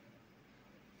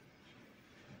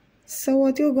 So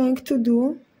what you're going to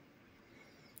do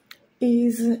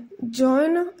is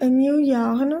join a new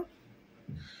yarn.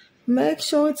 Make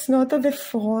sure it's not at the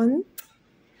front.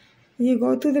 You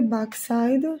go to the back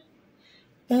side,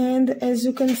 and as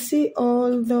you can see,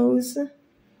 all those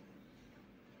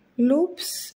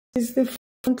loops is the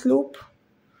front loop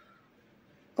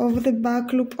of the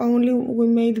back loop only we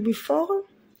made before.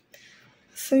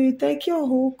 So you take your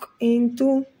hook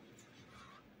into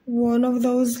one of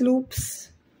those loops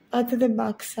at the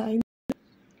back side,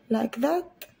 like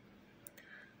that.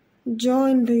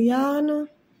 Join the yarn,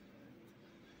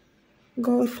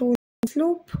 go through this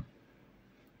loop,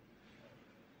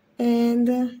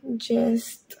 and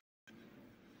just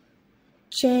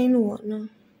chain one.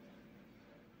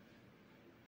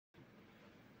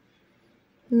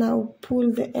 Now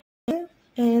pull the end,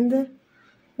 and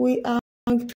we are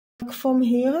going to work from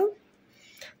here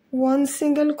 1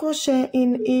 single crochet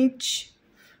in each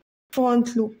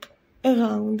front loop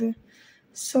around.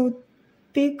 So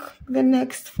pick the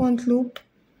next front loop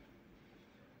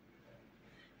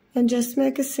and just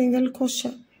make a single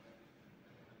crochet.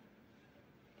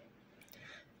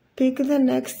 Pick the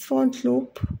next front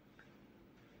loop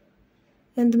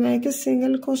and make a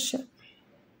single crochet.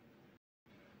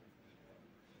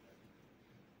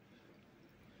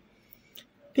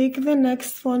 Pick the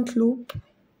next front loop,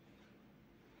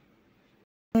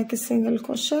 make a single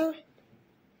crochet.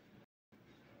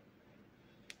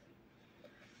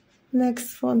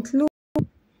 Next front loop,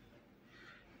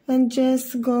 and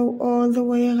just go all the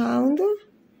way around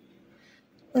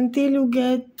until you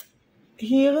get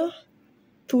here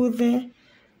to the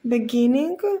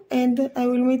beginning, and I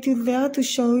will meet you there to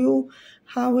show you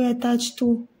how we attach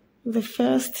to the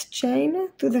first chain,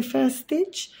 to the first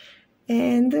stitch,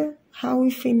 and how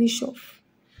we finish off.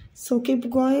 So keep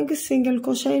going, single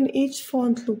crochet in each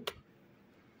front loop.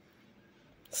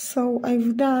 So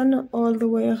I've done all the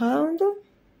way around,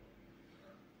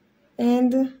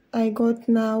 and I got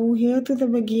now here to the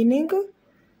beginning.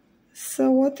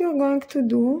 So what you're going to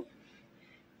do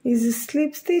is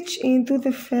slip stitch into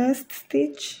the first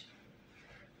stitch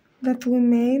that we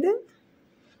made.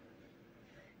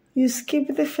 You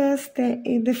skip the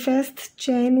first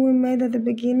chain we made at the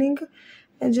beginning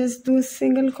and just do a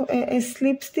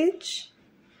slip stitch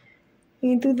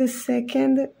into the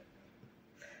second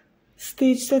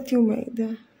stitch that you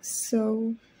made.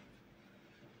 So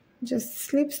just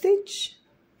slip stitch.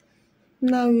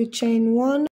 Now you chain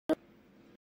one,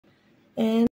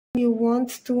 and you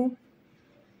want to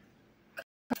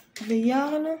cut the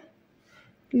yarn,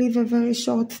 leave a very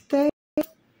short tail.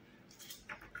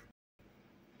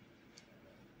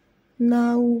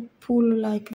 Now pull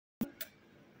like that,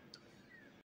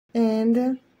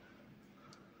 and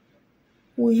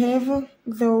we have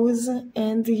those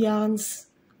end yarns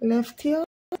left here.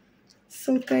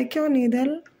 So take your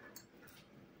needle,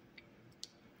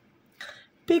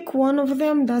 pick one of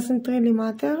them, doesn't really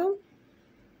matter,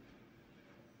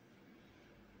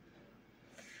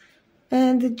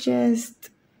 and just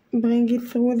bring it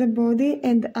through the body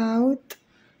and out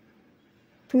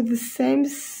to the same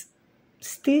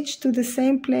stitch, to the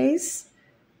same place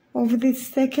of the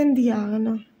second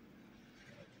yarn.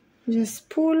 Just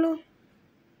pull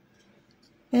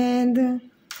and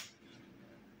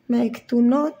make 2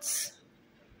 knots.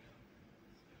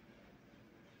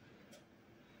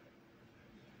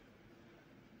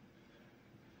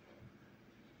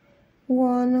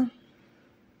 One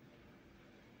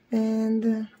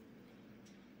and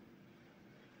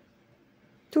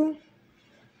 2.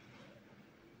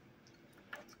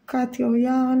 Cut your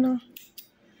yarn,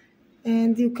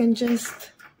 and you can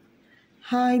just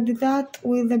hide that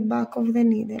with the back of the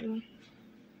needle,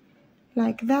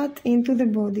 like that, into the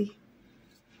body.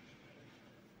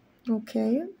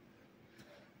 Okay,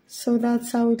 so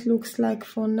that's how it looks like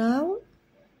for now.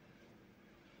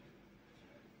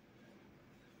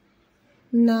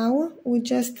 Now we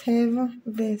just have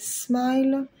the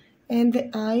smile and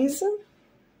the eyes.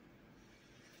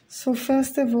 So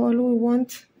first of all, we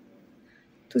want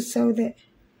to sew the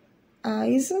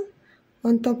eyes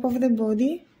on top of the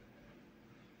body.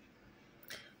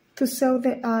 To sew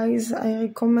the eyes, I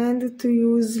recommend to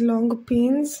use long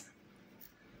pins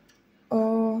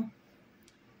or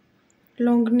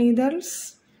long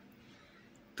needles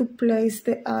to place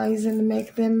the eyes and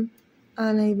make them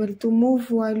unable to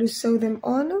move while you sew them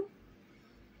on.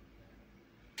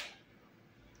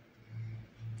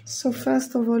 So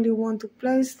first of all, you want to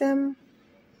place them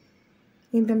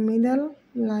in the middle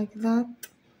like that,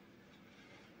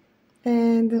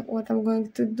 and what I'm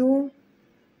going to do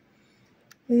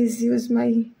is use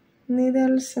my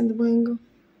needles and bring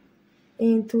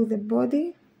into the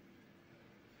body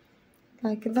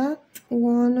like that,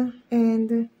 one,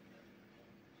 and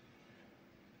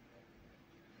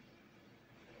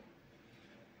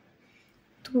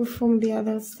two from the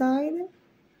other side.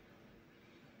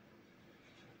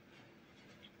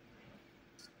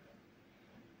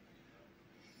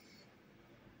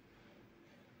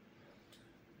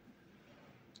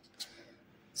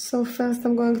 So first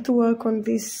I'm going to work on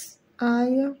this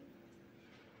eye.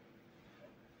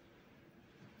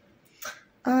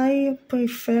 I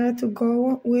prefer to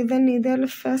go with the needle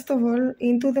first of all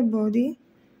into the body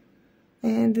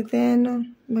and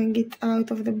then bring it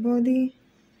out of the body.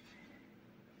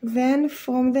 Then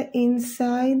from the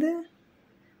inside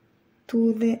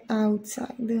to the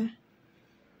outside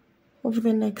of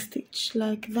the next stitch,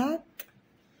 like that.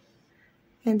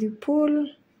 And you pull,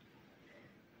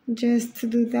 just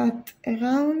do that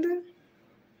around.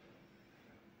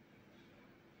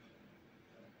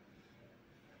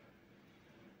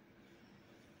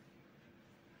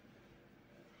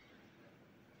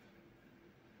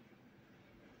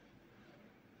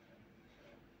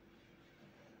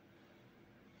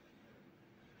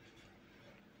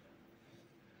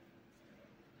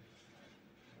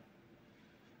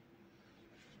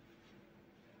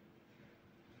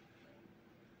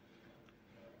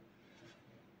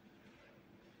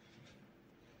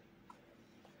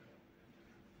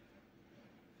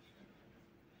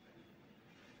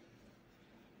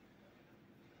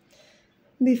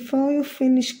 Before you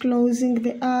finish closing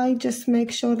the eye, just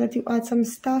make sure that you add some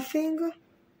stuffing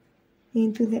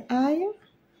into the eye.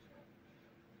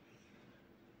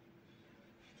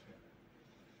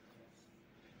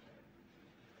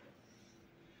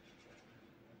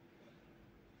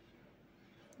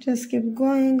 Just keep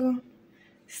going,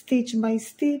 stitch by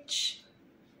stitch.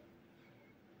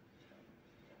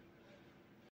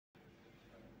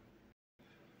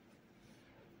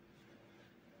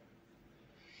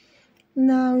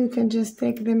 Now you can just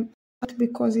take them out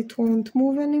because it won't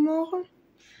move anymore.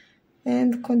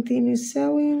 And continue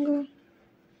sewing.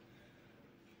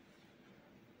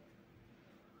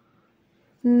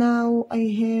 Now I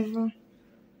have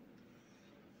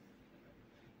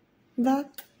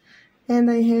that.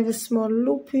 And I have a small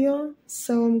loop here.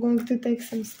 So I'm going to take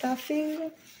some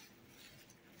stuffing.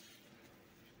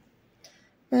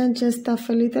 And just stuff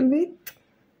a little bit.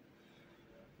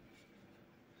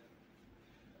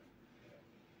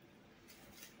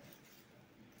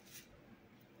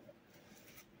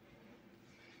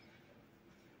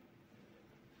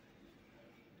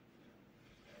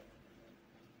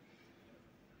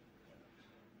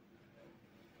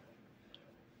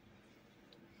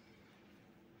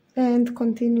 And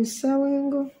continue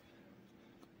sewing.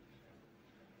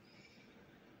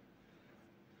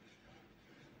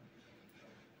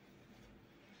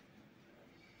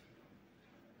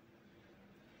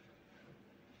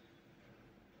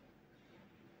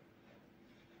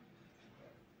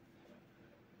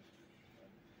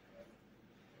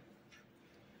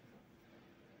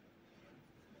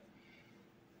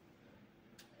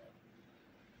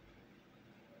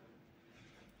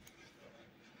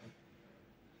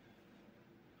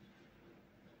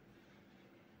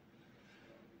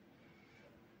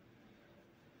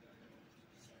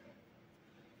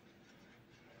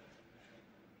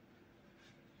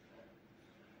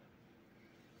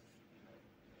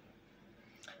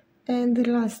 And the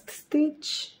last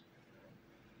stitch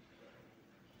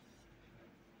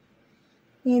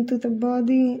into the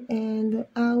body and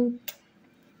out.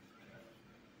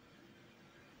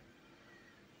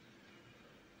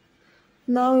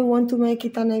 Now we want to make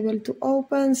it unable to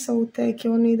open, so take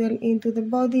your needle into the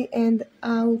body and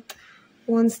out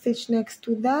one stitch next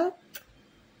to that.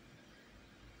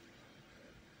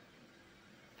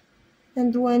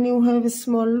 And when you have a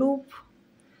small loop,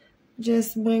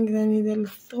 just bring the needle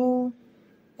through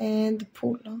and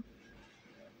pull.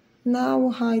 Now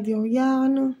hide your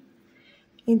yarn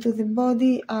into the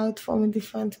body, out from a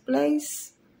different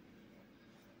place.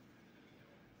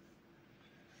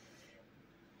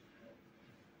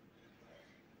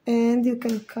 And you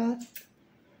can cut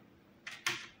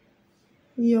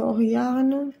your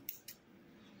yarn.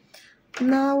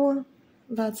 Now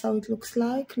that's how it looks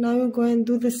like. Now you go and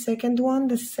do the second one,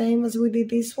 the same as we did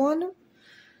this one.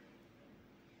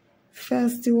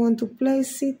 First you want to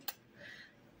place it,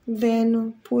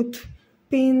 then put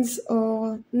pins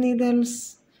or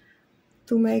needles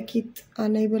to make it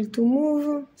unable to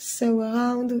move. Sew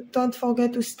around, don't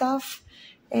forget to stuff,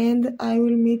 and I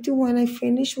will meet you when I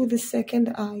finish with the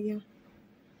second eye.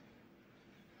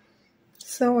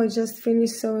 So I just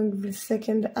finished sewing the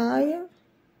second eye.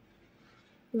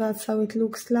 That's how it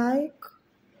looks like.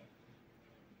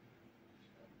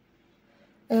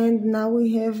 And now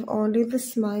we have only the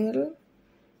smile.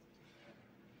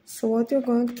 So what you're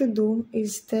going to do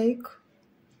is take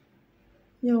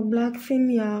your black thin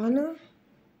yarn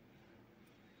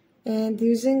and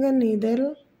using a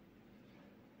needle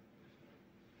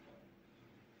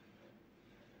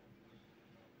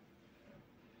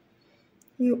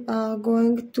you are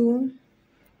going to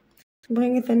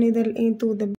bring the needle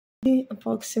into the body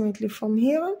approximately from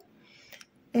here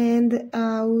and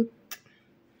out.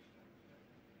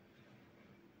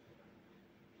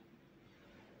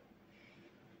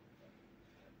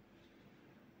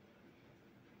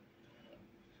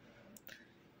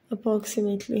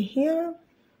 Approximately here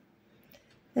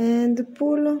and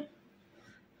pull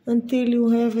until you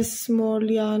have a small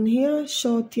yarn here,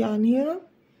 short yarn here.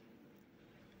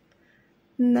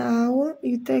 Now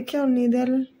you take your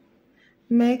needle,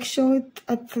 make sure it's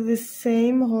at the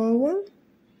same row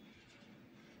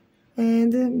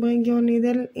and bring your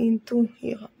needle into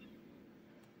here.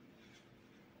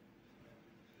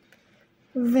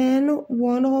 Then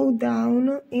one row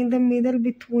down in the middle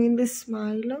between the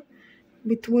smile,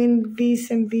 between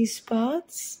this and these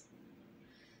parts.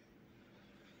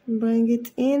 Bring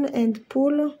it in and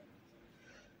pull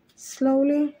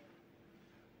slowly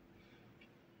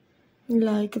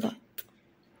like that.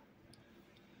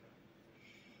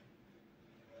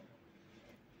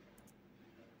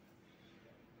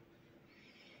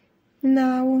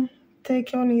 Now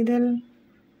take your needle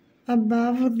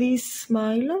above this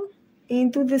smile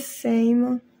into the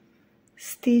same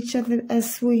stitch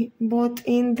as we brought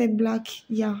in the black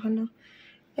yarn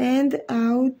and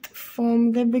out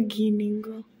from the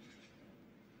beginning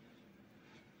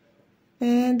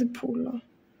and pull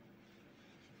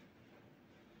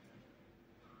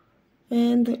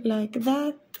and like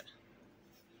that.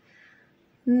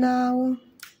 Now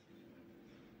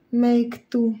make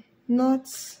 2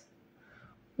 knots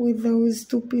with those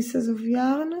 2 pieces of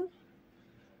yarn.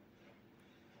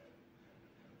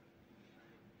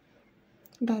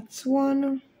 That's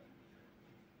one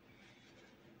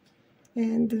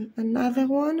and another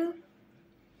one.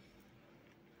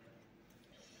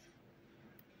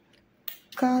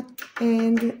 Cut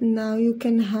and now you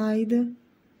can hide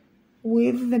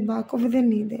with the back of the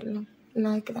needle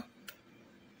like that.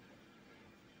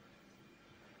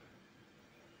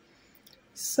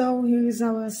 So here is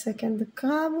our second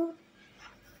crab.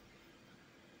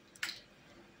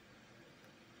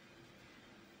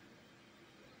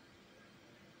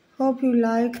 Hope you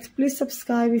liked. Please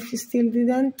subscribe if you still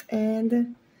didn't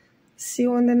and see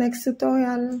you on the next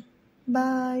tutorial.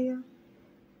 Bye.